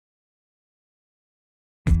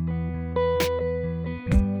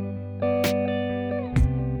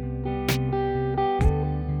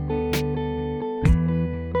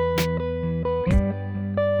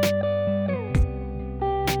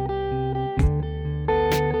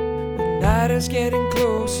night is getting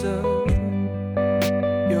closer.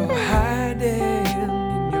 You're hiding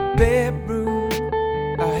in your bedroom.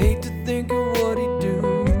 I hate to think of what he'd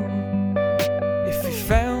do if he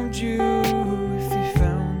found you, if he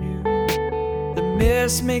found you. The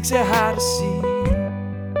mist makes it hard to see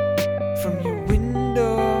from your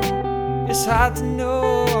window. It's hard to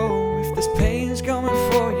know if this pain's coming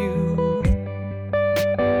for you.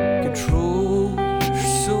 Control your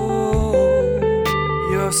soul.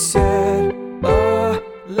 You're sad, oh,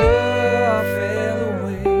 love fell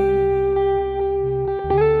away.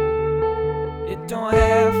 It don't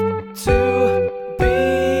have to be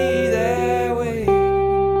that way.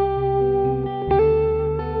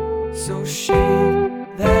 So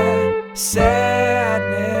shake that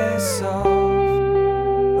sadness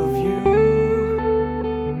off you.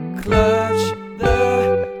 Clutch the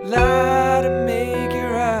light and make it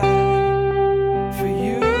right for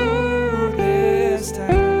you this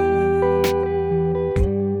time.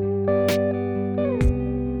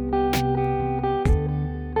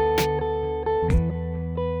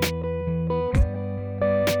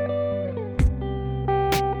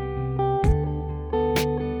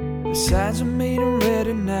 The signs are made and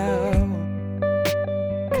ready now,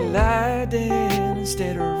 colliding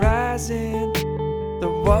instead of rising. The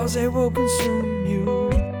walls, they will consume you.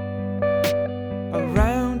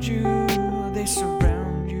 Around you, they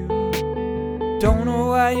surround you. Don't know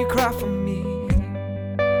why you cry for me.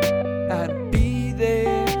 I'd be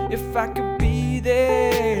there if I could be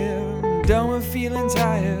there. I'm done with feeling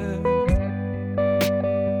tired.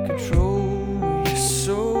 Control your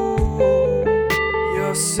soul.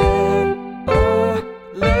 You're sad, oh,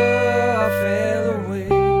 love fell away.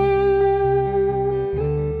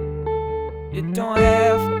 It don't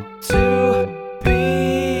have to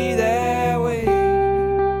be that way.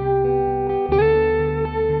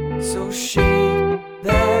 So shake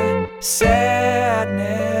that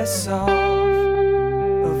sadness off